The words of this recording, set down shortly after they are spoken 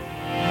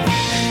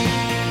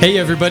Hey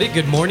everybody,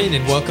 good morning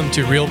and welcome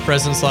to Real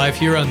Presence Live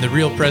here on the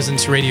Real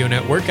Presence Radio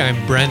Network.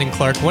 I'm Brandon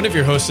Clark, one of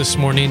your hosts this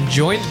morning,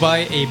 joined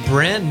by a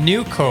brand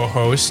new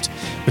co-host.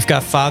 We've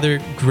got Father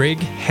Greg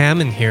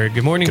Hammond here.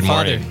 Good morning, Good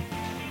Father. morning.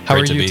 How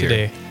Great are to you be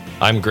today? here.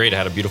 I'm great. I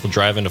had a beautiful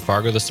drive into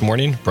Fargo this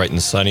morning, bright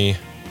and sunny.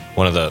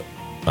 One of the,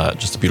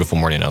 just a beautiful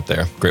morning out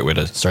there. Great way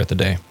to start the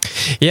day.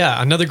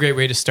 Yeah, another great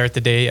way to start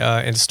the day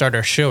and to start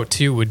our show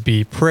too would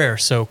be prayer.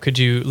 So could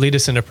you lead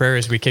us in a prayer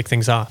as we kick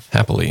things off?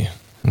 Happily.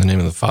 In the name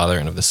of the Father,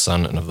 and of the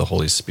Son, and of the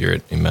Holy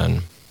Spirit.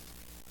 Amen.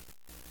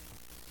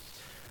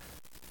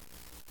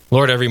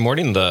 Lord, every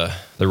morning the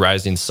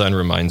rising sun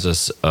reminds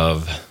us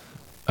of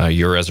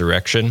your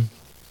resurrection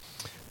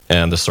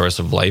and the source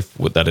of life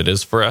that it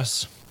is for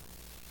us.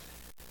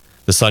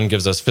 The sun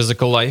gives us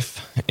physical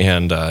life,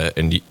 and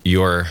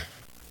your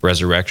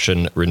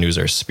resurrection renews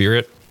our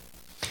spirit,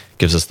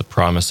 gives us the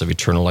promise of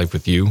eternal life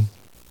with you.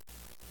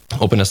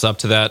 Open us up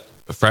to that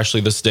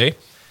freshly this day.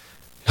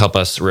 Help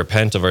us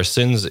repent of our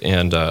sins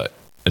and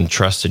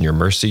trust in your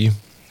mercy.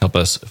 Help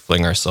us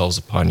fling ourselves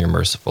upon your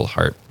merciful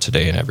heart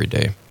today and every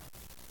day.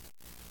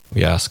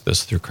 We ask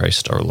this through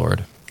Christ our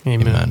Lord.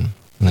 Amen.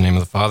 In the name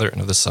of the Father,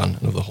 and of the Son,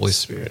 and of the Holy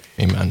Spirit.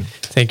 Amen.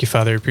 Thank you,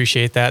 Father.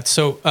 Appreciate that.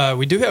 So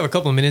we do have a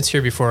couple of minutes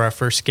here before our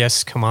first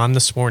guests come on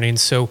this morning.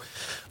 So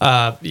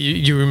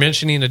you were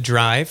mentioning a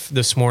drive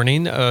this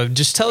morning.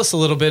 Just tell us a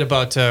little bit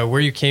about where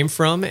you came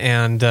from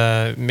and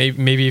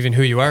maybe even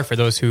who you are for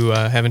those who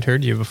haven't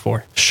heard you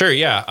before. Sure,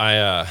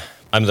 yeah.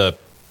 I'm the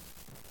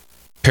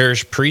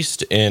parish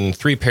priest in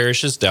 3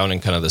 parishes down in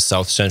kind of the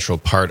south central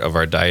part of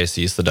our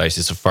diocese, the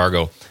Diocese of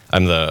Fargo.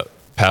 I'm the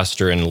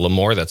pastor in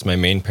Lemoore. That's my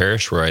main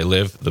parish where I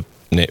live. The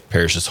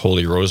parish is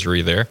Holy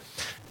Rosary there.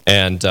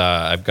 And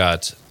I've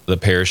got the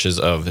parishes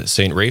of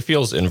St.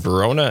 Raphael's in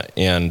Verona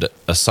and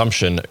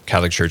Assumption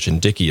Catholic Church in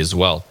Dickey as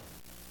well.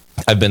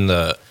 I've been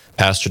the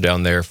pastor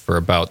down there for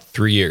about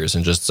 3 years,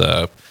 and just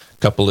a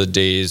couple of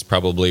days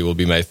probably will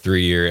be my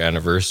 3-year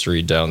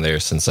anniversary down there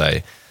since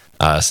I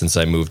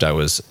moved. I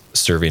was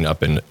serving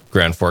up in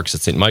Grand Forks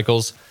at St.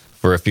 Michael's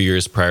for a few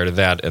years prior to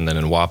that, and then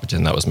in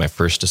Wahpeton, that was my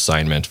first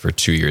assignment for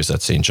 2 years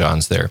at St.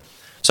 John's there.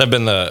 So I've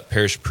been the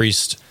parish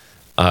priest,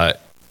 or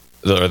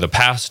the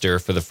pastor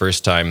for the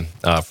first time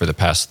for the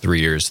past 3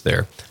 years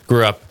there.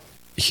 Grew up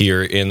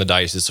here in the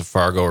Diocese of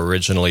Fargo,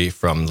 originally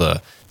from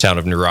the town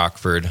of New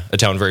Rockford, a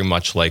town very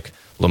much like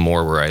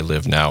Lemoore where I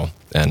live now,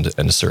 and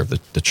serve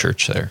the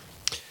church there.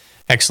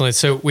 Excellent.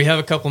 So we have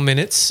a couple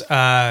minutes.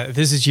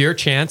 This is your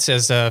chance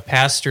as a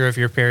pastor of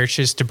your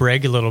parishes to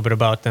brag a little bit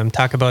about them.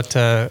 Talk about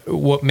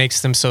what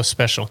makes them so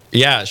special.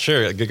 Yeah,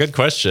 sure. Good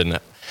question.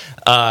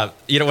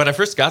 When I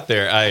first got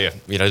there, I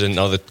didn't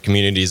know the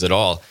communities at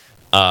all.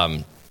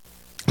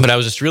 But I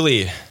was just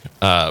really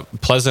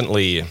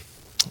pleasantly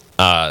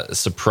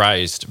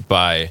surprised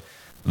by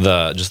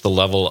the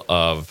level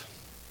of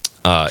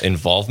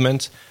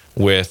involvement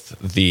with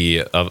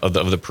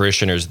the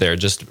parishioners there.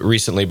 Just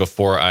recently,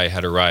 before I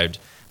had arrived,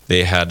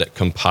 they had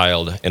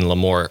compiled in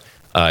Lemoore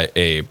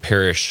a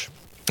parish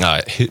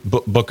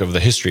book of the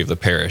history of the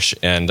parish,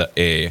 and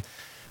a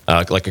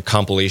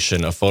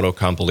compilation, a photo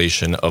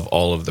compilation of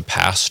all of the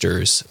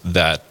pastors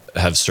that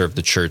have served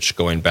the church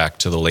going back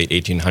to the late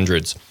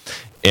 1800s.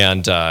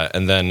 And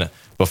then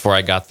before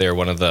I got there,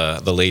 one of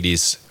the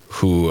ladies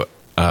who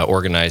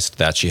organized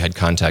that, she had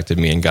contacted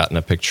me and gotten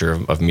a picture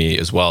of me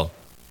as well.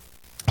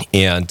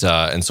 And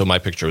so my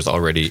picture was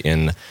already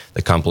in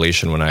the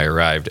compilation when I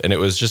arrived. And it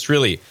was just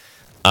really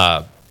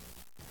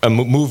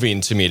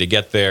moving to me to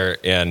get there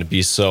and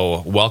be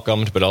so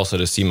welcomed, but also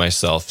to see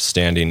myself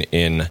standing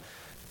in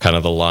kind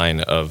of the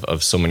line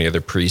of so many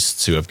other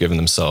priests who have given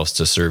themselves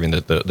to serving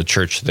the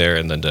church there,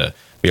 and then to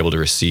be able to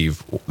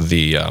receive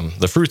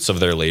the fruits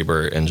of their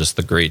labor, and just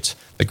the great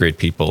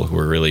people who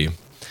were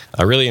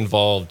really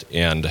involved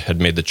and had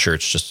made the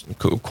church just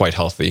quite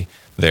healthy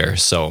there.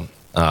 So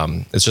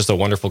it's just a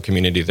wonderful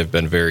community. They've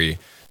been very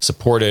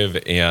supportive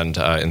and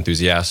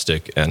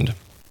enthusiastic, and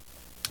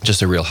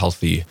just a real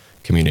healthy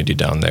community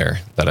down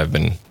there that I've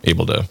been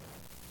able to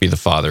be the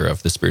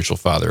spiritual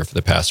father for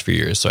the past few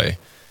years. So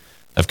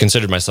I've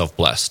considered myself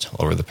blessed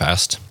over the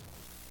past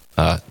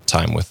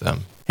time with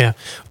them. Yeah.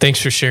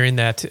 Thanks for sharing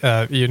that.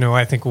 I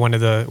think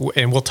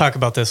and we'll talk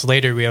about this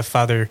later, we have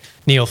Father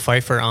Neil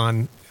Pfeiffer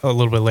on a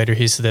little bit later.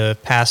 He's the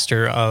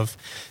pastor of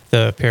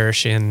the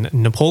parish in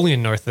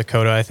Napoleon, North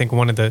Dakota. I think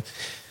one of the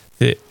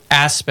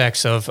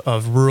aspects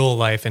of rural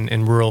life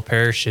and rural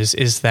parishes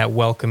is that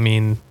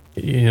welcoming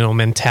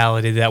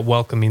mentality, that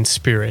welcoming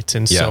spirit.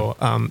 And so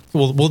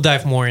we'll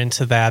dive more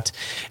into that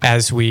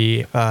as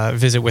we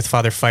visit with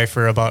Father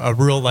Pfeiffer about a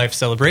rural life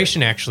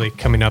celebration actually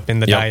coming up in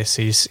the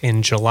diocese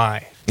in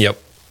July. Yep.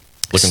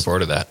 Looking forward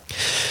to that.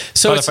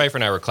 So Father Pfeiffer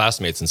and I were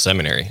classmates in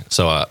seminary,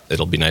 so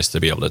it'll be nice to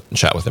be able to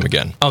chat with him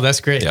again. Oh,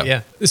 that's great. Yep.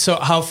 Yeah. So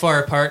how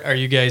far apart are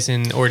you guys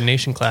in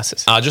ordination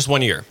classes? Just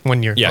 1 year.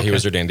 1 year. Yeah, okay. He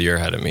was ordained the year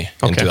ahead of me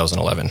in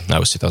 2011. I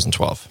was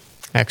 2012.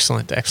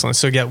 Excellent.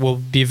 So we'll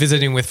be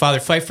visiting with Father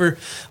Pfeiffer a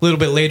little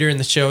bit later in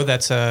the show.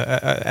 That's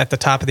at the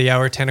top of the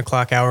hour, 10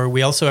 o'clock hour.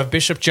 We also have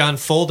Bishop John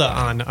Folda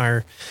on,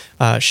 our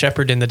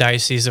shepherd in the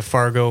Diocese of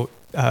Fargo,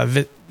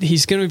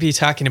 he's going to be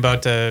talking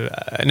about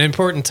an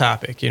important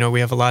topic. We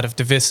have a lot of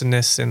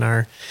divisiveness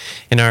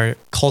in our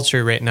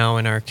culture right now,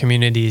 in our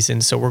communities,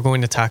 and so we're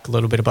going to talk a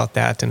little bit about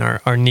that and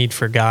our need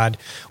for God.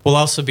 We'll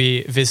also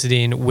be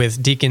visiting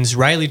with Deacons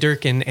Riley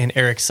Durkin and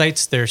Eric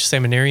Seitz. They're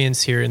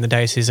seminarians here in the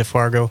Diocese of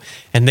Fargo,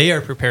 and they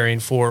are preparing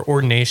for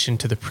ordination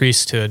to the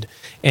priesthood,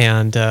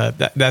 and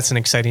that's an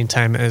exciting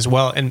time as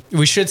well. And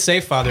we should say,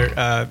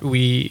 Father,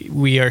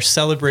 we are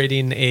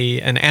celebrating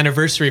an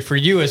anniversary for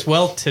you as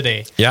well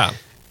today. Yeah,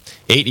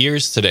 8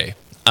 years today.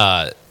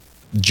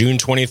 June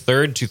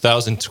 23rd,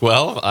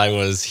 2012, I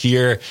was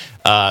here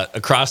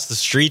across the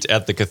street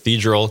at the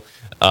cathedral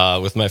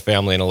with my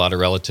family and a lot of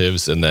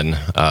relatives, and then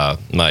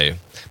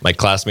my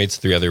classmates,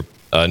 3 other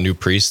new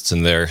priests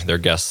and their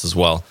guests as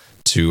well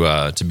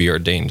to be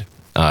ordained.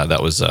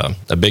 That was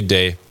a big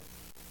day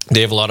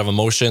of a lot of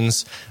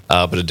emotions,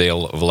 but a day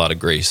of a lot of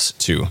grace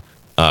too.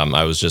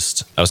 I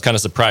was kind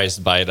of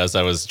surprised by it as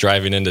I was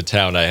driving into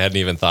town. I hadn't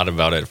even thought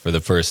about it for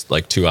the first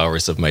 2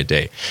 hours of my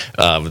day.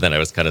 But then I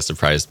was kind of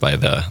surprised by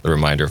the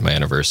reminder of my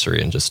anniversary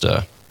and just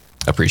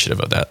appreciative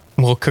of that.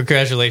 Well,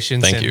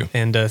 congratulations. Thank you.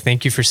 And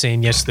thank you for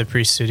saying yes to the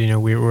priesthood.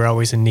 We're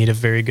always in need of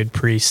very good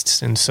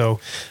priests. And so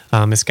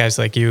it's guys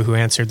like you who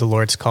answered the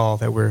Lord's call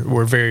that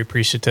we're very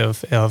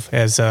appreciative of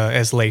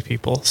as lay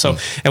people. So,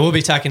 and we'll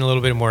be talking a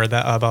little bit more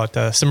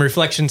about some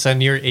reflections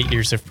on your 8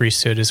 years of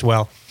priesthood as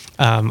well.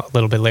 A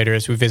little bit later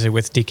as we visit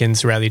with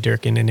Deacons Riley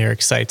Durkin and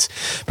Eric Seitz.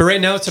 But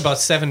right now it's about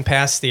 7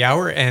 past the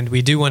hour, and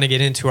we do want to get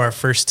into our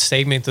first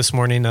segment this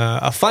morning,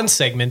 a fun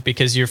segment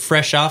because you're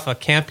fresh off a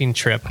camping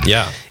trip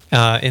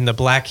in the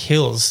Black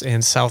Hills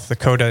in South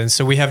Dakota. And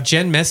so we have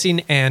Jen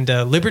Messing and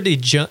Liberty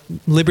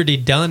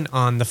Dunn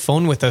on the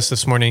phone with us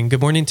this morning.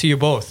 Good morning to you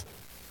both.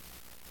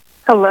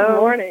 Hello. Good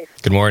morning.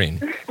 Good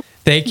morning.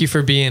 Thank you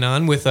for being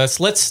on with us.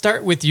 Let's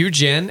start with you,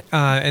 Jen,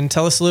 and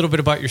tell us a little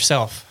bit about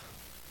yourself.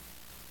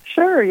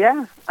 Sure,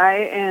 yeah. I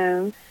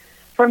am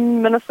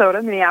from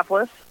Minnesota,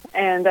 Minneapolis,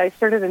 and I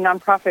started a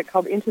nonprofit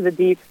called Into the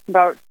Deep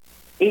about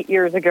 8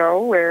 years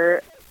ago,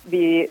 where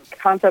the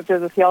concept of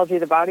the theology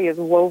of the body is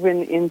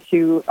woven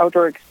into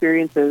outdoor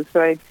experiences.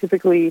 So I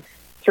typically,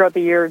 throughout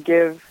the year,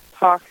 give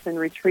talks and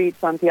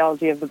retreats on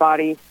theology of the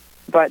body,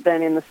 but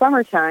then in the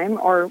summertime,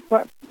 or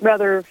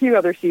rather a few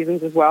other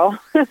seasons as well,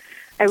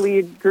 I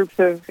lead groups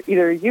of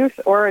either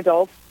youth or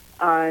adults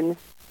on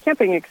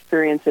camping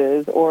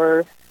experiences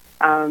or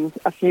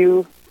a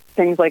few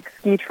things like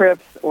ski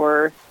trips,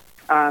 or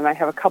I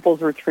have a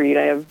couples retreat.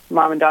 I have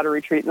mom and daughter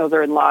retreat, and those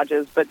are in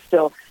lodges. But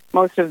still,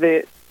 most of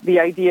the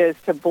idea is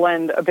to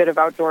blend a bit of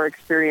outdoor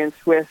experience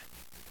with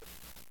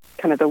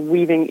kind of the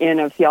weaving in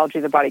of theology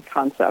of the body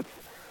concepts.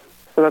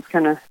 So that's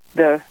kind of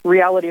the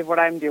reality of what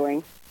I'm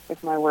doing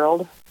with my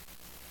world.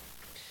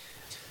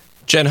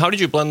 Jen, how did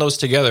you blend those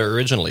together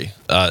originally?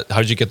 How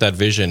did you get that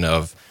vision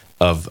of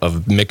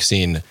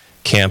mixing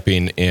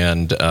camping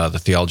and the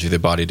theology of the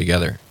body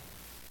together?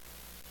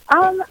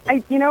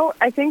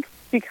 I think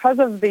because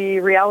of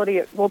the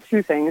reality,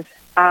 two things.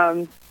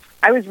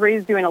 I was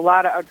raised doing a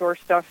lot of outdoor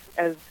stuff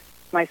as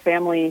my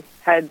family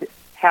has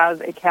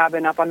a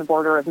cabin up on the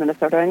border of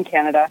Minnesota and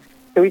Canada.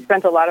 So we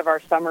spent a lot of our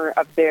summer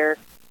up there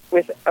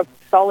with a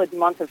solid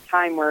month of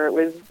time where it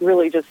was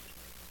really just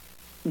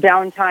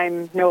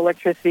downtime, no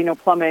electricity, no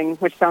plumbing,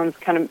 which sounds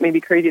kind of maybe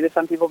crazy to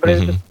some people, but it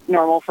was just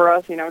normal for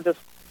us, just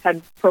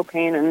had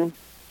propane and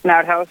an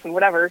outhouse and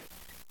whatever.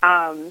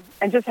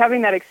 And just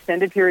having that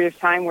extended period of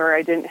time where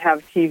I didn't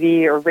have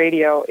TV or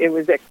radio, it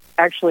was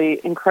actually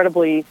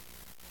incredibly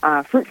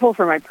fruitful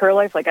for my prayer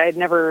life. Like I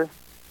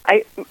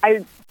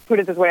put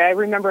it this way, I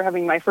remember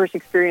having my first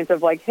experience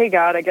of hey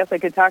God, I guess I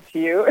could talk to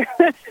you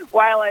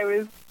while I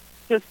was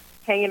just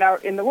hanging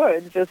out in the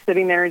woods, just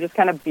sitting there and just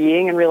kind of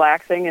being and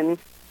relaxing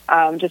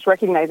and just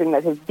recognizing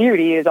that his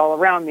beauty is all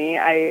around me.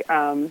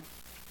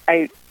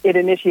 It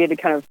initiated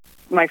kind of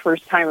my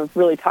first time of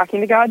really talking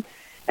to God.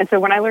 And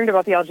so when I learned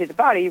about theology of the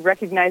body,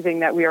 recognizing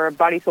that we are a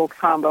body-soul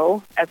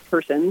combo as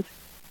persons,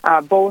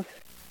 both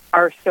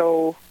are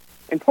so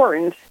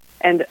important,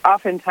 and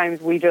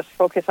oftentimes we just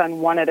focus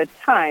on one at a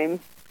time.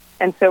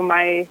 And so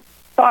my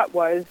thought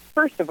was,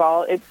 first of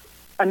all, it's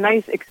a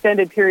nice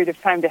extended period of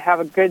time to have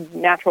a good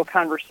natural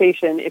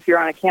conversation if you're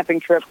on a camping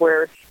trip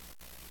where,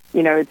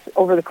 it's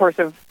over the course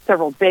of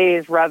several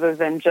days rather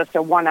than just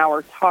a 1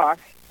 hour talk.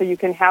 So you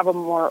can have a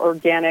more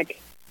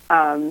organic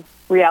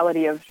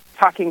reality of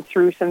talking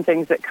through some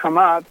things that come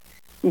up,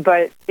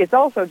 but it's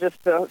also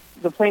just the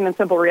plain and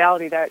simple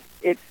reality that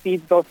it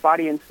feeds both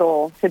body and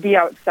soul. To be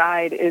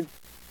outside is,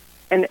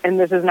 and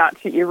this is not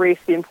to erase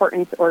the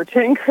importance or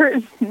to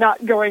encourage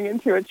not going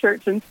into a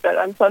church instead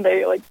on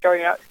Sunday,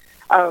 going out,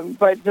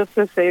 but just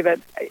to say that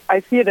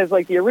I see it as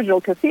the original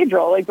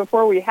cathedral.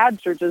 Before we had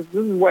churches,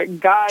 this is what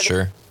God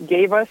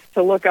gave us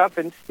to look up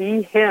and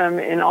see Him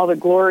in all the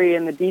glory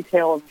and the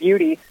detail of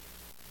beauty.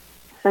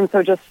 And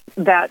so just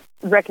that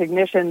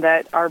recognition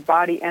that our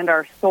body and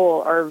our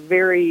soul are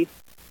very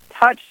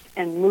touched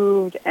and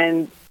moved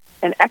and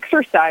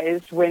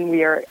exercised when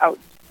we are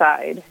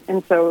outside.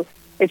 And so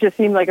it just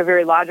seemed like a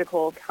very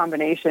logical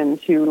combination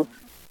to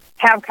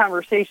have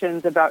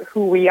conversations about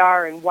who we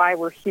are and why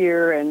we're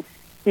here and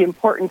the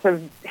importance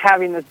of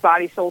having this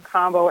body-soul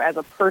combo as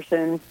a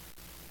person.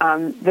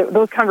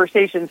 Those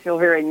conversations feel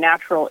very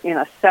natural in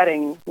a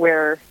setting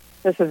where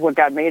this is what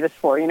God made us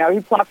for. You know,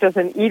 He plopped us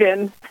in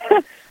Eden,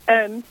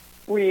 and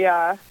we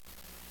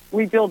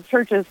build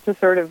churches to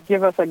sort of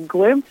give us a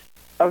glimpse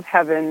of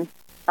heaven,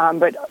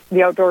 but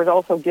the outdoors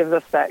also gives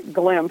us that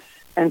glimpse,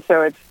 and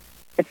so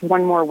it's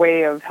one more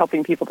way of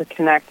helping people to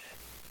connect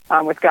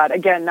with God.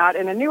 Again, not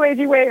in a new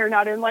agey way, or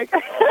not in like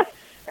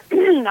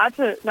not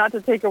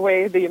to take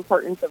away the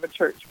importance of a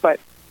church, but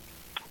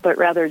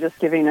rather just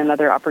giving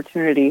another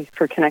opportunity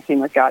for connecting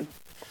with God.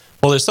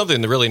 Well, there's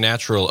something really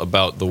natural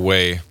about the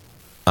way,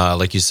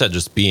 like you said,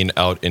 just being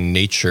out in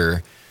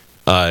nature,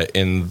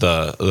 in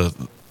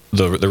the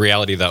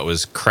reality that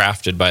was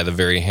crafted by the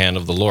very hand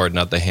of the Lord,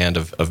 not the hand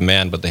of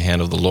man, but the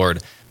hand of the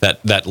Lord,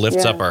 that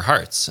lifts up our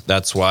hearts.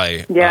 That's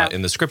why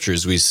in the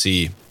scriptures we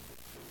see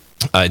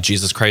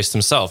Jesus Christ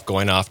himself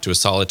going off to a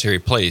solitary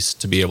place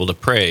to be able to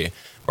pray,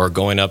 or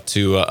going up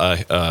to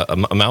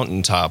a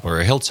mountaintop or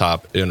a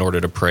hilltop in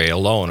order to pray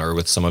alone or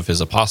with some of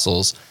his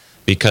apostles,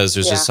 because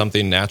there's just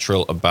something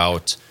natural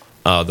about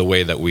the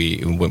way that we,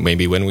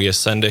 maybe when we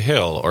ascend a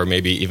hill, or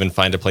maybe even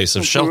find a place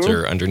of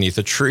shelter underneath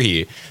a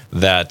tree,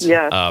 that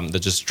that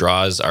just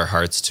draws our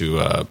hearts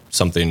to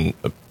something,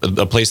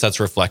 a place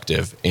that's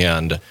reflective,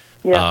 and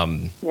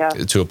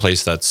to a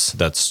place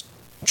that's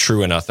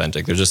true and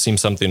authentic. There just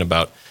seems something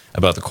about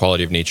the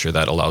quality of nature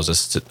that allows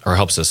us to, or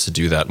helps us to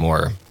do that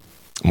more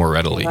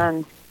readily.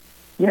 Amen.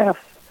 Yes,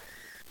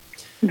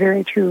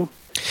 very true.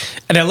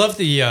 And I love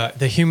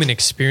the human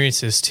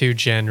experiences too,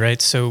 Jen.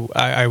 Right? So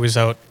I was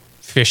out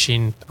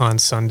fishing on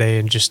Sunday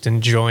and just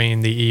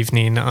enjoying the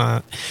evening,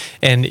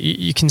 and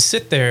you can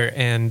sit there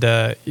and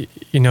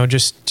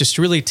just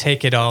really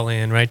take it all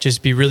in, right?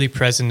 Just be really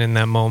present in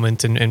that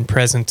moment and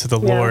present to the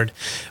Lord.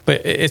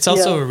 But it's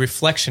also a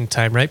reflection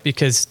time, right?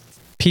 Because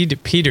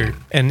Peter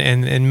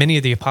and many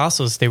of the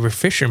apostles, they were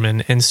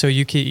fishermen, and so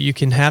you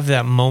can have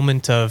that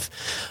moment of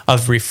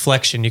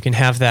reflection. You can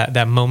have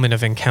that moment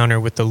of encounter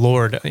with the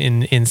Lord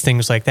in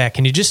things like that.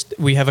 Can you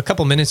we have a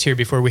couple minutes here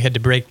before we head to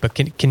break, but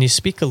can you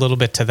speak a little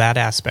bit to that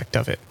aspect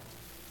of it?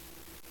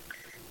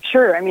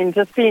 Sure. I mean,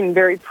 just being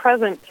very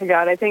present to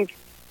God. I think.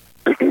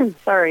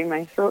 Sorry,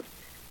 my throat.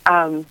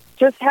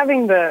 Just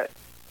having the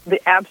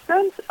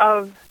absence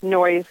of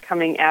noise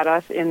coming at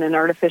us in an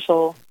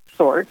artificial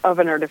sort,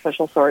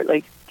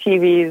 like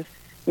TVs,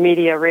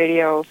 media,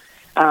 radio.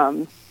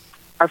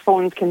 Our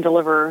phones can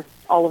deliver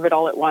all of it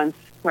all at once,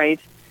 right?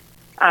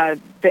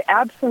 The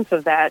absence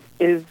of that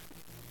is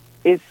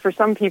for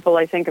some people,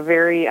 I think, a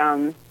very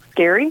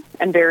scary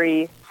and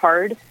very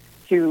hard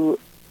to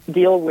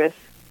deal with.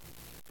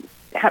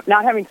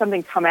 Not having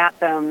something come at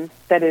them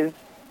that is,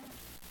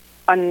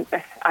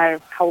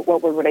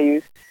 what word would I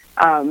use?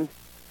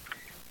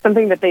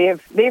 Something that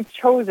they've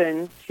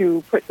chosen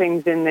to put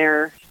things in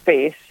their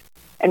space.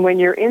 And when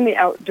you're in the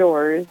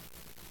outdoors,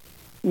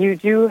 you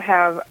do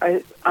have,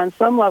 on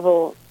some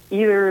level,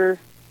 either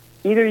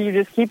you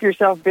just keep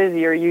yourself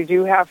busy, or you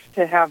do have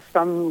to have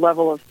some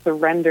level of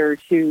surrender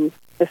to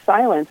the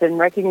silence and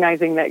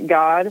recognizing that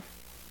God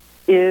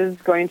is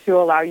going to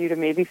allow you to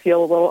maybe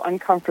feel a little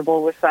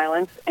uncomfortable with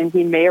silence, and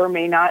He may or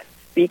may not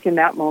speak in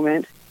that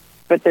moment,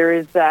 but there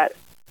is that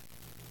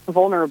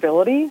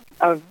vulnerability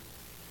of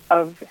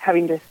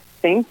having to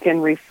think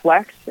and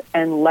reflect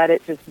and let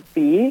it just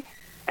be.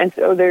 And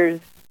so there's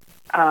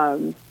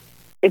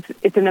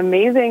it's an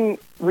amazing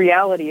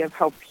reality of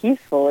how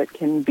peaceful it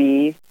can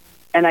be.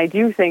 And I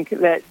do think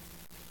that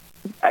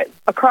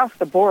across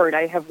the board,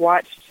 I have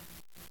watched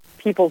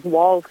people's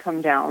walls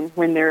come down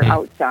when they're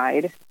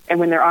outside and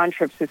when they're on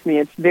trips with me.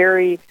 It's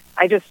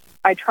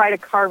I try to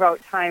carve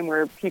out time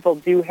where people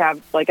do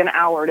have like an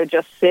hour to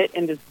just sit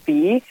and just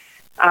be,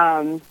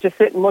 just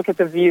sit and look at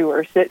the view,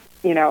 or sit,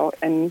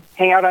 and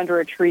hang out under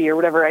a tree or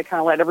whatever. I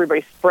kind of let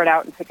everybody spread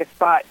out and pick a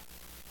spot.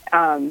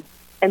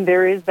 And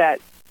there is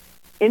that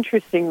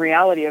interesting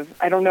reality of,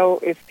 I don't know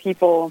if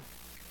people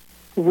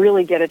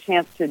really get a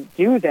chance to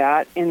do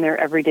that in their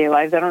everyday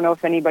lives. I don't know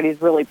if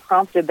anybody's really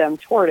prompted them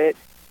toward it.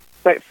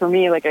 But for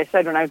me, like I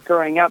said, when I was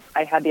growing up,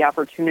 I had the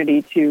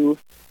opportunity to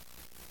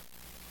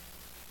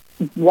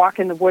walk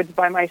in the woods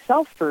by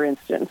myself, for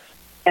instance,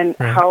 and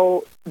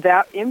how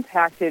that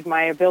impacted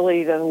my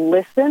ability to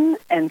listen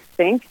and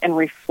think and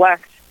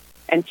reflect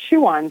and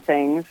chew on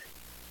things,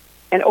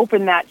 and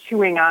open that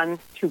chewing on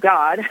to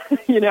God,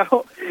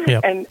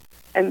 Yep.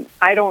 And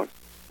I don't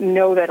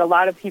know that a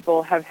lot of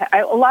people have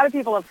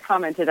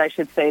commented, I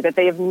should say, that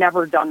they have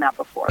never done that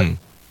before.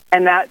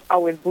 And that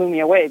always blew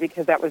me away,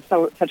 because that was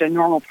such a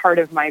normal part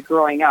of my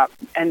growing up.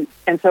 And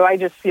so I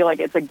just feel like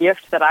it's a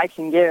gift that I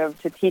can give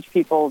to teach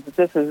people that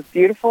this is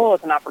beautiful.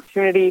 It's an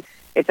opportunity.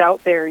 It's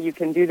out there. You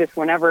can do this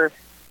whenever.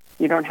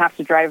 You don't have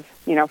to drive,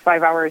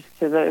 5 hours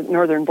to the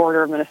northern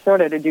border of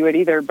Minnesota to do it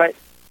either. But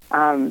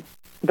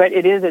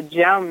it is a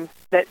gem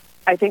that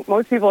I think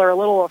most people are a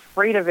little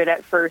afraid of it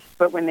at first,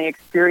 but when they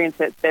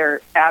experience it,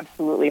 they're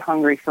absolutely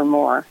hungry for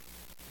more.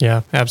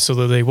 Yeah,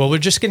 absolutely. Well, we're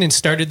just getting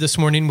started this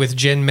morning with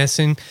Jen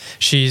Messing.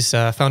 She's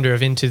founder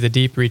of Into the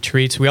Deep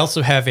Retreats. We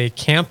also have a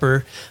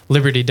camper,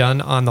 Liberty Dunn,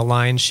 on the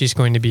line. She's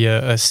going to be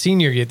a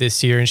senior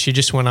this year, and she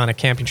just went on a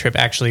camping trip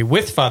actually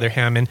with Father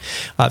Hammond.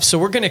 So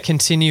we're going to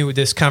continue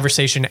this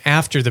conversation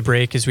after the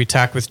break as we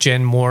talk with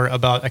Jen more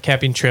about a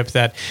camping trip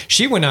that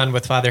she went on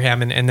with Father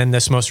Hammond, and then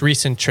this most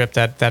recent trip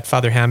that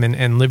Father Hammond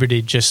and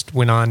Liberty just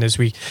went on, as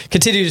we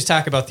continue to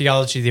talk about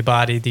theology of the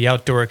body, the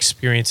outdoor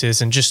experiences,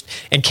 and just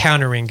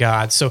encountering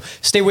God. So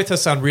stay with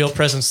us on Real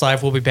Presence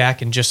Live. We'll be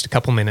back in just a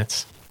couple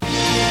minutes.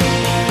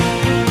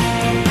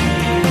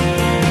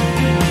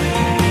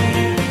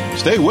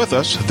 Stay with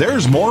us.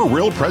 There's more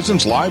Real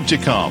Presence Live to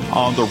come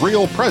on the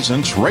Real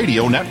Presence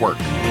Radio Network.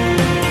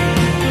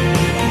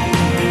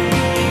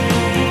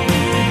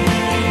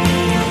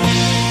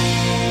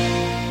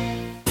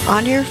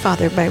 Honor your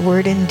father by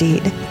word and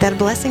deed, that a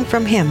blessing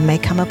from him may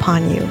come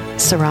upon you.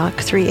 Sirach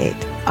 3:8.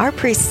 Our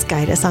priests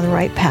guide us on the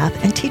right path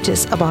and teach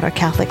us about our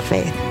Catholic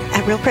faith.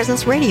 At Real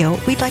Presence Radio,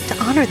 we'd like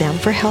to honor them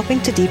for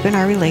helping to deepen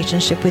our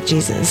relationship with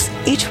Jesus.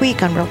 Each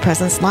week on Real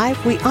Presence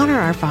Live, we honor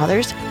our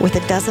fathers with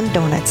a dozen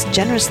donuts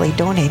generously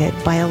donated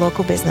by a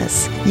local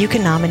business. You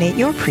can nominate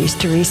your priest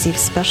to receive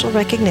special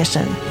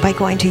recognition by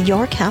going to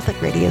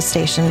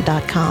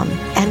yourcatholicradiostation.com.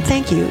 And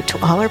thank you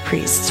to all our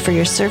priests for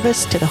your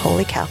service to the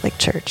Holy Catholic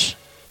Church.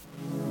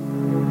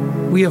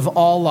 We have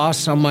all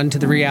lost someone to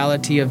the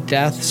reality of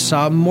death,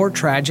 some more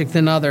tragic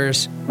than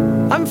others.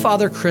 I'm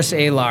Father Chris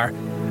Alar.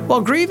 While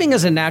grieving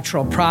is a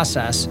natural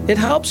process, it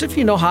helps if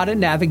you know how to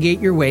navigate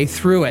your way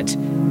through it.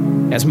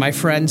 As my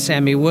friend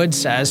Sammy Wood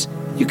says,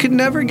 you can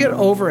never get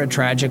over a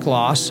tragic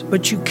loss,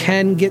 but you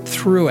can get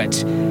through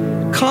it.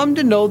 Come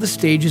to know the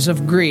stages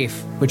of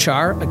grief, which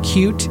are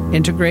acute,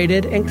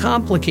 integrated, and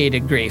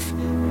complicated grief.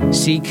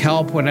 Seek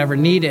help whenever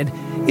needed,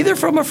 either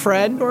from a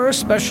friend or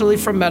especially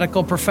from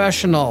medical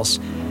professionals.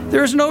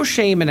 There is no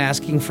shame in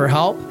asking for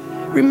help.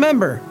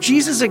 Remember,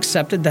 Jesus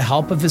accepted the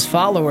help of his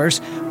followers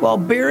while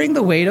bearing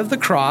the weight of the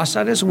cross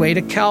on his way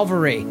to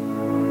Calvary.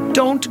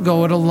 Don't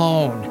go it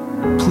alone.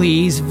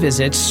 Please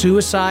visit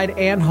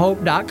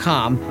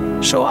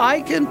suicideandhope.com so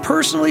I can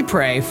personally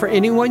pray for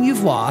anyone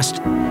you've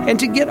lost and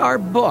to get our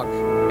book,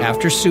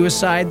 After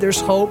Suicide, There's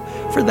Hope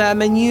for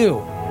Them and You,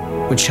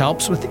 which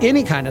helps with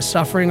any kind of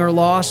suffering or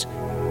loss,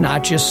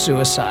 not just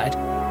suicide.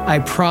 I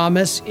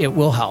promise it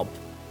will help.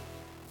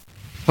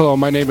 Hello,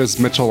 my name is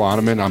Mitchell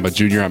Loneman. I'm a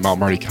junior at Mount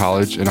Marty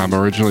College, and I'm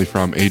originally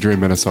from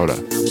Adrian,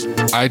 Minnesota.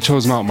 I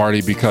chose Mount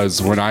Marty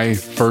because when I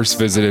first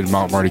visited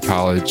Mount Marty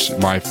College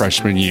my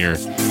freshman year,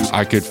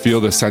 I could feel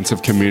the sense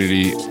of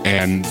community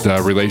and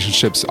the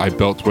relationships I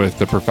built with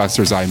the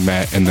professors I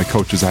met and the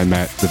coaches I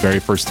met the very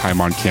first time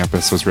on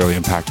campus was really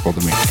impactful to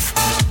me.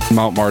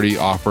 Mount Marty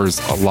offers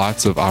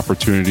lots of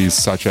opportunities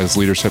such as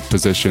leadership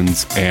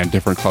positions and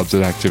different clubs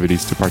and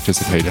activities to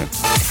participate in.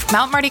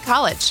 Mount Marty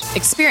College.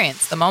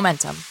 Experience the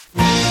momentum.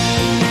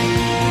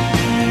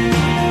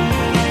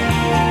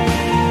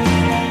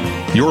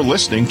 You're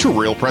listening to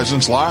Real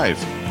Presence Live.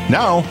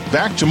 Now,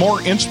 back to more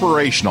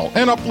inspirational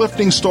and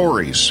uplifting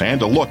stories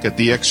and a look at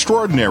the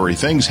extraordinary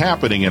things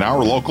happening in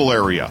our local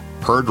area.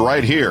 Heard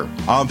right here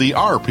on the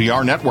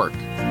RPR Network.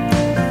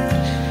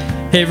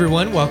 Hey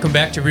everyone, welcome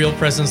back to Real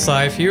Presence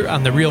Live here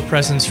on the Real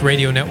Presence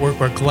Radio Network.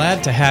 We're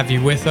glad to have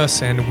you with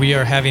us, and we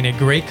are having a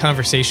great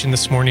conversation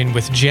this morning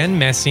with Jen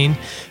Messing,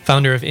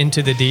 founder of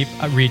Into the Deep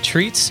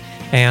Retreats.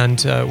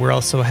 And we're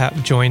also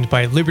joined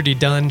by Liberty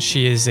Dunn.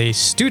 She is a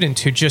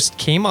student who just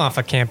came off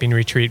a camping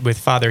retreat with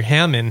Father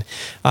Hammond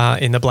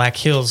in the Black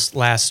Hills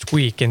last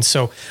week. And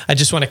so I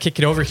just want to kick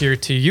it over here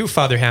to you,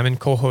 Father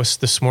Hammond,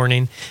 co-host this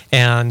morning,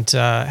 and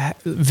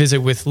visit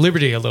with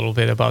Liberty a little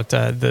bit about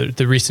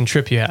the recent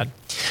trip you had.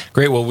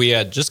 Great. Well, we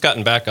had just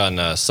gotten back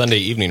on Sunday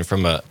evening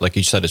from, like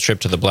you said, a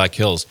trip to the Black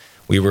Hills.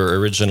 We were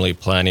originally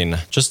planning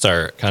just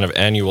our kind of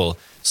annual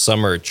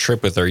summer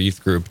trip with our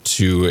youth group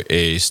to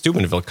a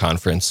Steubenville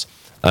conference.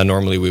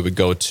 Normally we would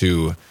go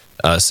to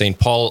St.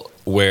 Paul,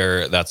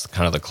 where that's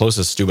kind of the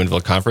closest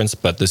Steubenville conference,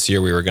 but this year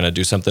we were going to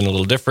do something a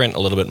little different, a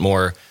little bit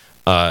more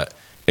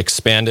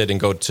expanded, and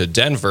go to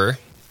Denver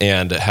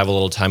and have a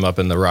little time up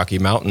in the Rocky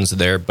Mountains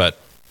there. But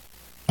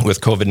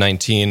with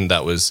COVID-19,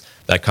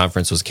 that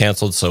conference was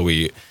canceled, so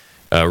we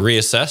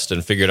reassessed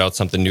and figured out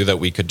something new that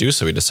we could do,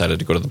 so we decided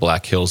to go to the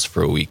Black Hills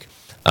for a week.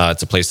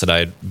 It's a place that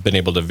I'd been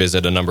able to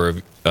visit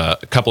a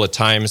couple of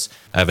times.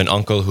 I have an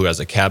uncle who has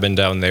a cabin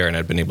down there, and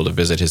I'd been able to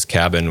visit his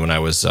cabin when I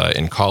was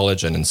in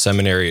college and in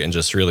seminary, and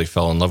just really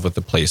fell in love with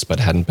the place, but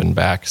hadn't been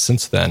back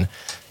since then.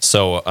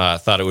 So I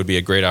thought it would be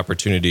a great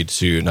opportunity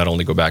to not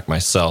only go back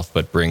myself,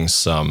 but bring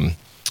some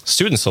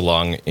students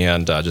along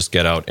and just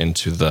get out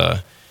into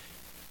the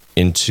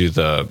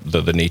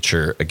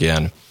nature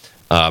again.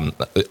 A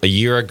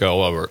year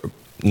ago, or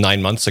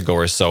 9 months ago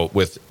or so,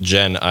 with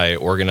Jen, I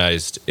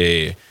organized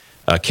a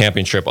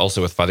camping trip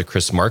also with Father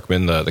Chris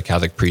Markman, the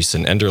Catholic priest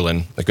in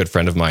Enderlin, a good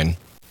friend of mine,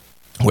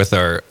 with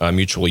our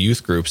mutual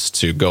youth groups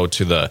to go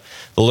to the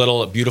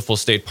little beautiful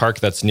state park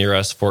that's near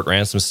us, Fort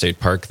Ransom State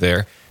Park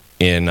there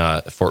in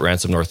Fort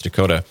Ransom, North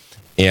Dakota.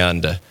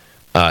 And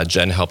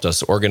Jen helped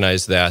us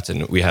organize that,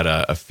 and we had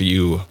a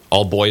few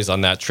all boys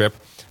on that trip.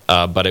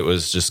 But it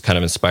was just kind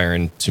of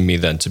inspiring to me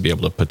then to be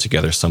able to put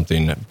together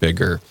something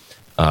bigger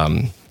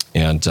and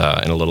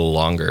a little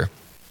longer.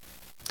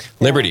 Yeah.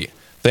 Liberty,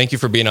 thank you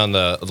for being on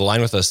the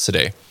line with us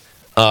today.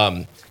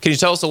 Can you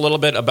tell us a little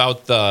bit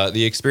about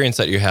the experience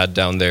that you had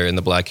down there in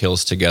the Black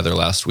Hills together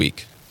last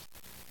week?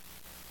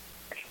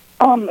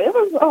 It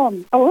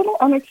was a little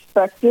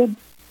unexpected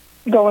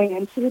going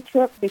into the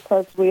trip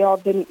because we all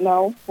didn't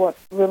know what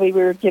really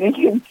we were getting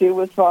into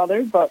with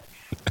Father, but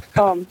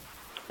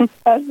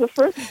as the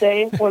first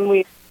day when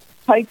we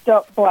hiked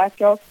up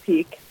Black Elk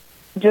Peak,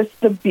 just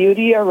the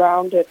beauty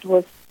around it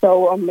was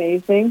so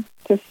amazing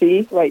to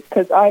see, like,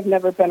 because I've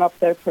never been up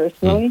there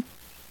personally.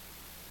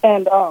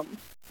 And,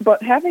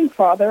 but having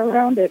Father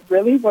around, it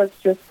really was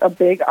just a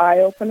big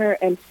eye-opener,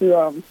 and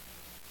to,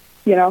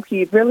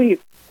 he really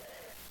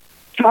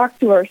talked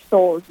to our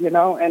souls,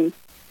 and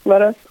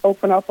let us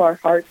open up our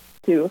hearts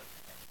to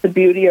the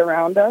beauty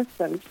around us.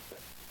 And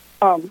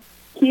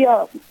he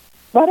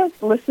let us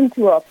listen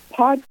to a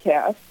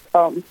podcast,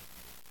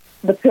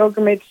 The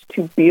Pilgrimage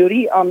to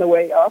Beauty, on the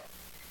way up.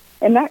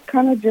 And that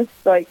kind of just,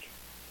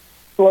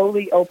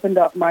 slowly opened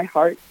up my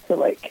heart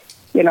to,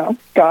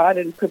 God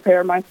and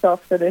prepare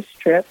myself for this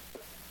trip.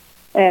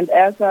 And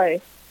as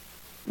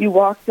you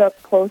walked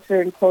up closer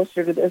and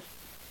closer to this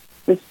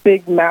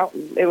big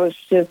mountain, it was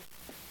just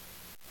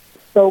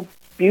so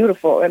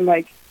beautiful.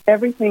 And,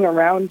 everything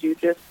around you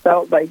just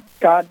felt like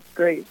God's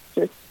grace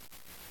just,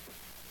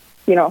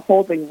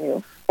 holding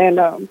you.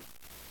 And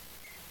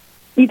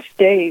each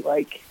day,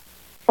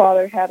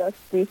 Father had us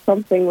do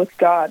something with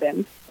God.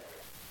 And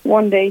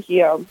one day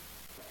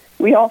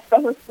we all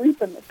fell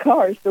asleep in the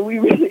car, so we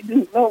really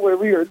didn't know where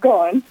we were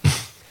going.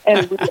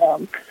 And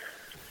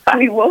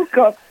we woke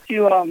up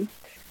to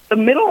the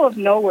middle of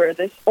nowhere,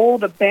 this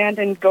old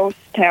abandoned ghost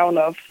town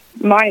of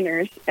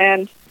miners.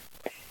 And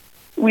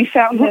we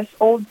found this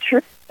old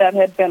church that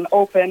had been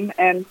open,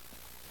 and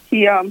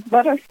he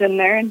let us in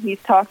there, and he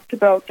talked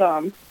about...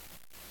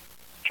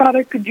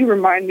 Father, could you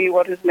remind me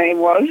what his name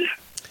was?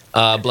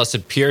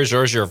 Blessed Pier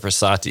Giorgio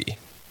Frassati.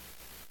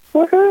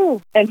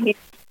 Woohoo! And he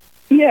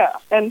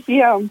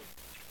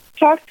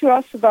talked to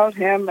us about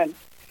him and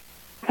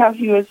how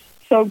he was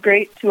so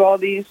great to all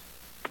these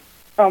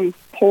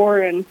poor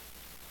and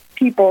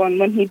people. And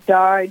when he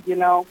died,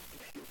 the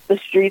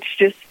streets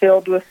just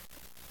filled with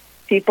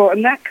people.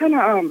 And that kind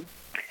of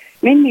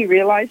made me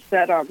realize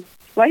that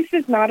life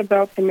is not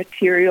about the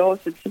materials.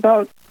 It's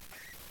about,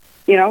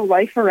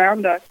 life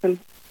around us and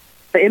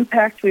the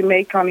impact we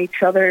make on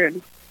each other.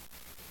 And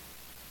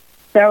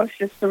that was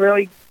just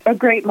a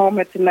great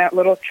moment in that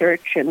little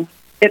church. And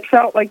it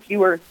felt like you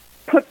were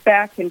put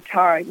back in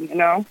time,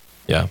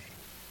 Yeah.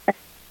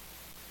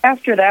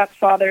 After that,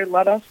 Father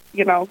let us,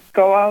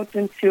 go out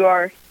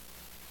into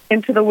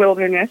the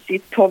wilderness. He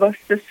told us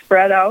to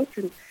spread out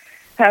and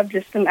have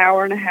just an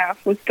hour and a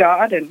half with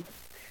God. And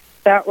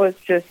that was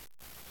just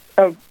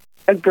a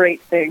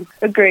great thing,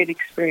 a great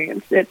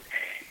experience. It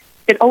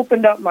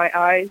opened up my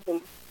eyes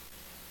and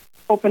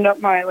opened up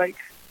my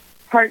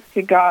heart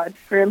to God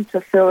for Him to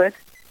fill it.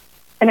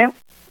 And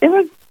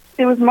it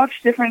was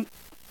much different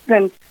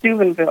than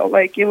Steubenville.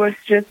 It was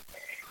just,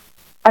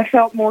 I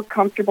felt more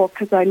comfortable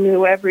because I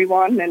knew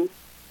everyone, and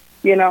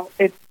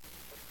it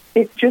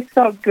just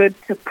felt good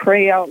to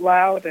pray out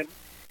loud and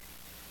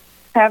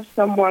have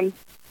someone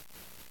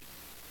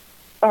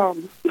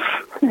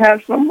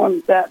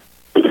that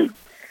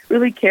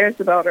really cares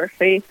about our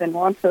faith and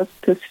wants us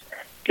to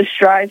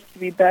strive to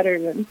be better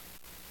and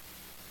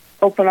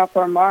open up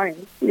our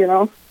minds,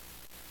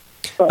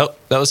 But,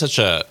 that was such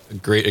a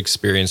great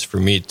experience for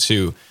me,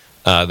 too,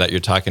 that you're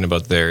talking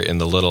about there in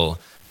the little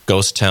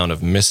ghost town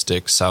of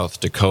Mystic, South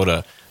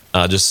Dakota,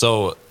 just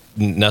so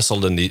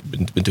nestled in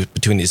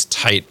between these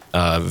tight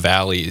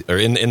valley, or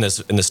in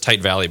this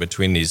tight valley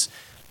between these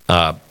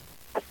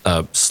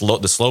the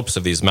slopes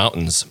of these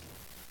mountains.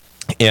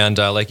 And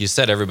like you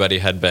said, everybody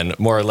had been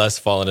more or less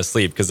fallen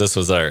asleep because this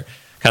was our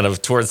kind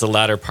of towards the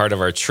latter part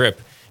of our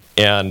trip.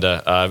 And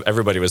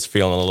everybody was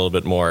feeling a little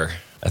bit more,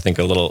 I think,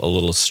 a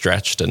little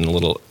stretched and a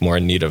little more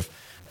in need of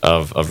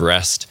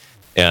rest.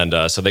 And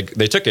so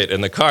they took it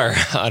in the car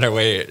on our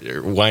way,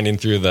 winding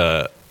through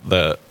the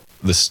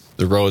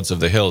roads of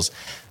the hills.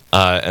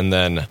 And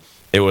then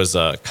it was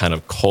a kind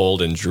of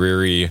cold and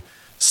dreary,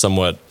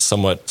 somewhat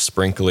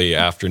sprinkly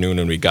afternoon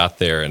when we got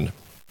there. And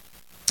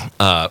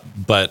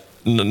but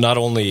not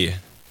only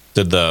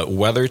did the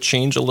weather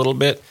change a little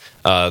bit,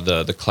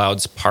 the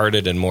clouds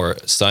parted and more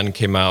sun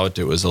came out.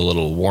 It was a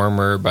little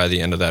warmer by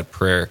the end of that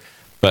prayer,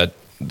 but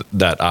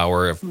that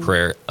hour of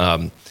prayer.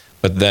 But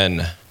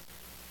then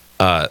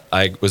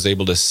I was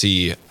able to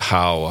see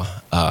how,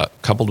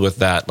 coupled with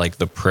that,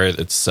 the prayer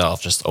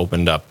itself just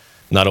opened up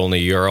not only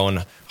your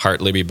own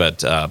heart, Libby,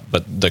 but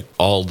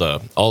all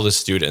the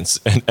students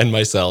and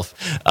myself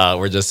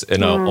were just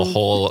in a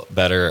whole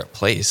better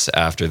place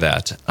after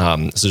that.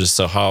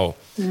 So how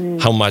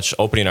much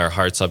opening our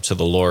hearts up to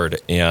the Lord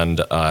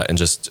and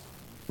just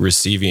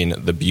receiving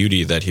the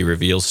beauty that He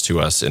reveals to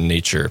us in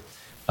nature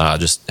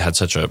just had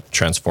such a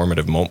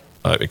transformative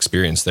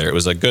experience there. It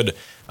was a good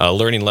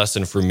learning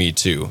lesson for me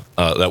too,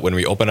 that when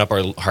we open up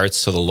our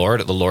hearts to the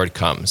Lord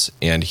comes,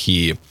 and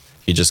He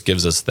just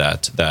gives us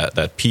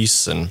that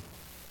peace and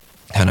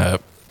kind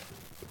of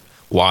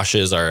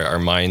washes our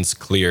minds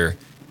clear,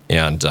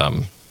 and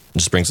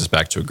just brings us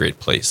back to a great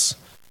place.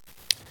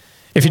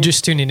 If you're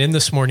just tuning in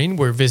this morning,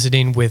 we're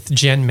visiting with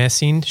Jen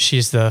Messing.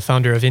 She's the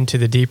founder of Into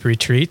the Deep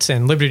Retreats,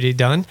 and Liberty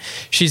Dunn.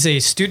 She's a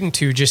student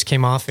who just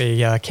came off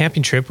a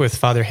camping trip with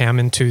Father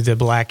Hammond to the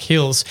Black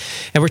Hills.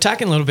 And we're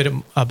talking a little bit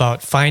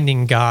about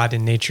finding God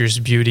in nature's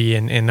beauty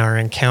and our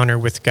encounter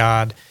with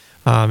God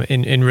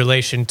in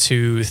relation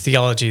to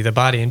theology of the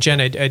body. And Jen,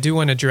 I do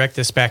want to direct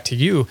this back to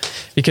you,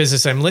 because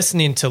as I'm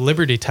listening to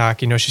Liberty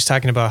talk, she's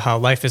talking about how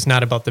life is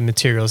not about the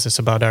materials. It's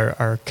about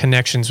our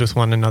connections with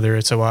one another.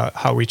 It's about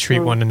how we treat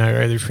one another,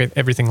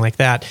 everything like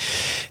that.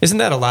 Isn't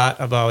that a lot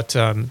about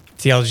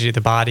theology of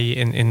the body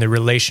in the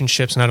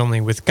relationships, not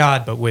only with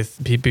God, but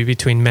with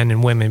between men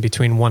and women,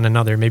 between one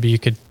another? Maybe you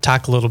could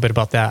talk a little bit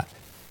about that.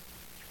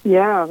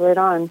 Yeah, right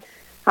on.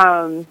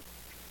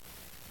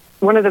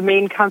 One of the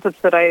main concepts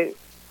that I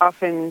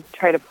often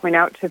try to point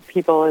out to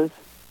people is,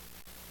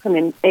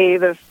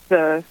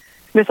 the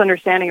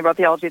misunderstanding about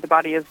theology of the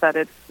body is that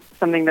it's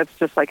something that's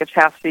just like a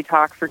chastity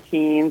talk for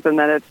teens, and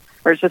that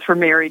it's just for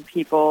married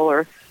people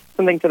or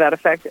something to that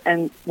effect.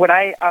 And what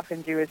I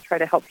often do is try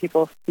to help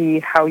people see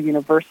how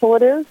universal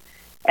it is.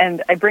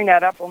 And I bring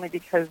that up only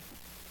because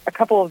a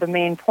couple of the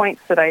main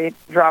points that I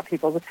draw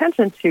people's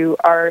attention to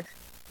are,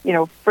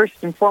 first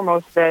and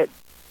foremost, that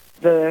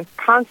the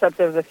concept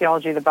of the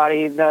theology of the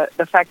body,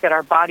 the fact that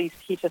our bodies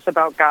teach us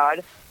about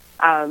God,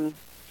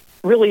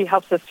 really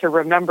helps us to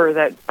remember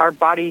that our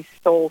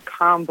body-soul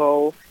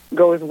combo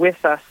goes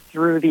with us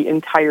through the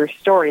entire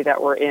story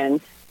that we're in.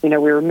 We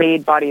were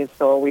made body and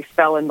soul. We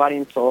fell in body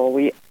and soul.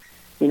 We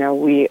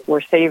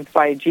were saved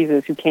by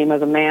Jesus, who came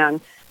as a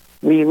man.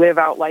 We live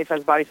out life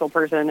as body, soul,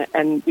 person,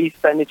 and we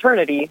spend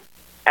eternity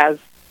as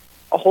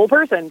a whole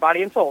person,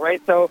 body and soul,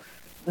 right? So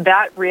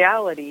that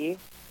reality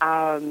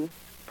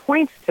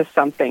points to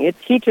something. It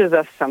teaches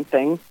us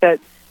something, that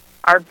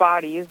our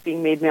bodies,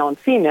 being made male and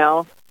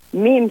female,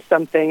 means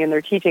something, and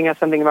they're teaching us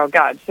something about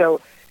God. So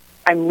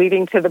I'm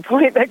leading to the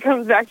point that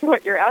comes back to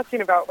what you're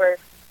asking about, where,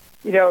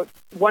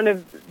 one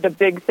of the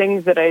big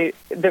things that a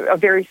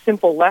very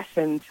simple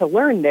lesson to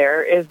learn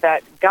there is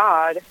that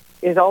God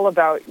is all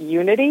about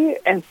unity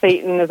and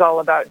Satan is all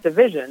about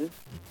division,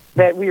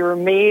 that we were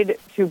made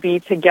to be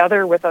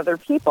together with other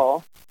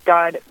people.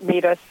 God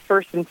made us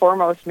first and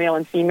foremost male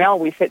and female.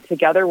 We fit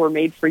together. We're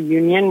made for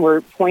union.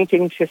 We're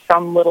pointing to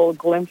some little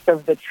glimpse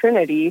of the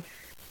Trinity.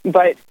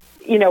 But,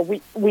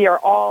 we are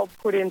all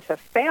put into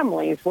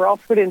families. We're all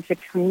put into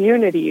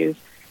communities.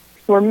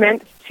 We're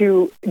meant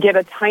to get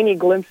a tiny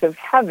glimpse of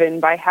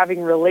heaven by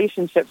having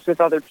relationships with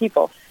other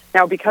people.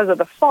 Now, because of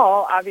the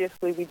fall,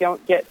 obviously we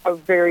don't get a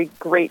very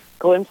great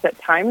glimpse at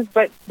times,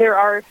 but there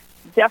are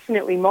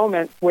definitely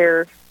moments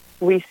where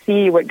we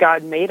see what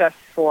God made us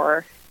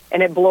for,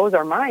 and it blows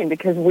our mind,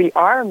 because we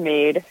are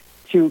made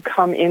to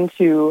come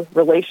into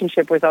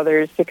relationship with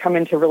others, to come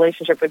into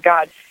relationship with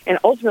God. And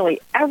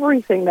ultimately,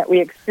 everything that we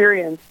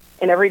experience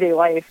in everyday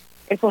life,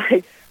 it's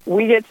like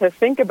we get to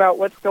think about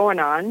what's going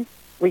on.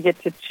 We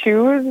get to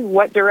choose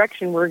what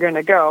direction we're going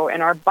to go,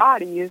 and our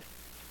bodies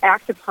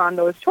act upon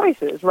those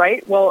choices,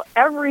 right? Well,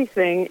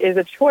 everything is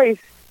a choice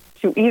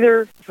to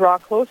either draw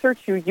closer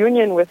to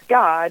union with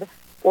God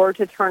or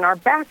to turn our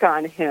back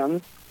on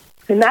Him.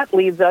 And that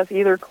leads us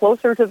either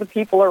closer to the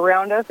people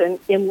around us and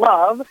in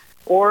love,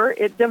 or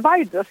it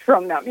divides us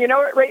from them,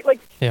 right?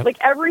 Like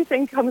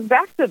everything comes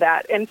back to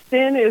that. And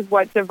sin is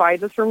what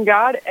divides us from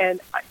God and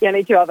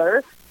each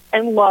other.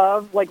 And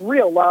love, like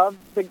real love,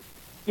 the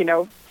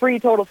free,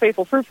 total,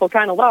 faithful, fruitful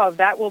kind of love,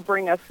 that will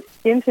bring us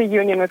into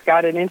union with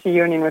God and into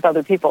union with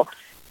other people.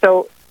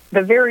 So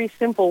the very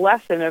simple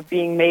lesson of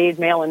being made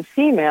male and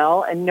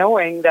female, and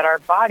knowing that our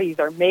bodies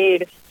are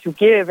made to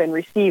give and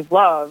receive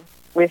love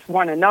with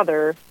one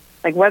another,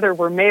 like whether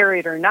we're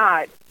married or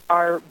not,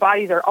 our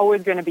bodies are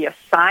always going to be a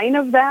sign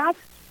of that.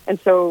 And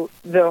so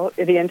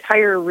the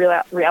entire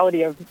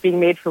reality of being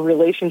made for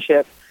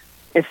relationship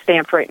is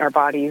stamped right in our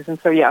bodies. And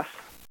so, yes,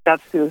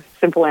 that's the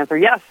simple answer.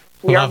 Yes,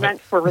 we are meant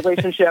for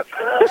relationship.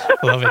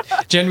 Love it.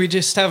 Jen, we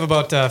just have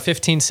about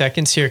 15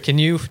 seconds here. Can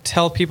you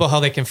tell people how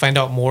they can find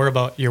out more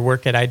about your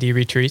work at ID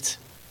Retreats?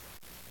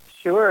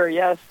 Sure,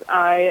 yes.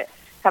 I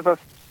have a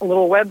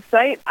little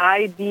website,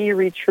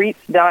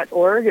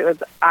 idretreats.org.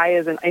 It's I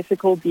as in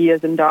icicle, D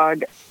as in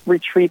dog,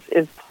 retreats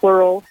is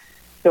plural.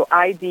 So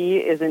ID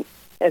is an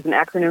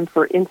acronym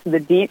for Into the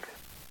Deep,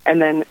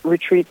 and then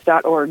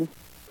retreats.org.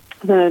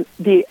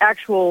 The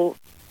actual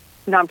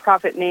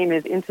nonprofit name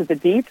is Into the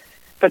Deep,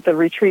 but the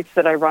retreats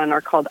that I run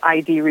are called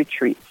ID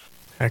Retreats.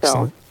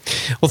 Excellent.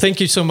 So, well, thank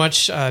you so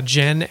much,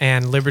 Jen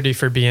and Liberty,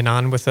 for being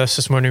on with us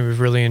this morning. We've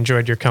really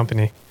enjoyed your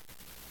company.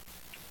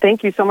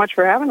 Thank you so much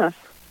for having us.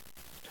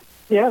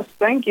 Yes,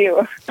 thank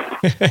you.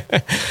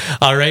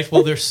 All right.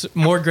 Well, there's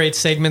more great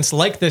segments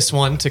like this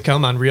one to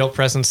come on Real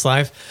Presence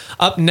Live.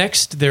 Up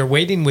next, they're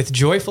waiting with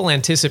joyful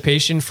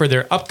anticipation for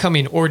their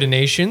upcoming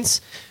ordinations.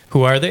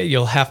 Who are they?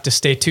 You'll have to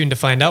stay tuned to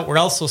find out. We're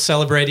also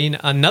celebrating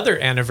another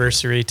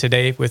anniversary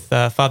today with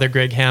Father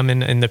Greg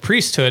Hammond and the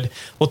priesthood.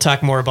 We'll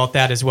talk more about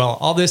that as well.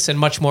 All this and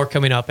much more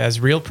coming up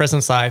as Real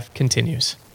Presence Live continues.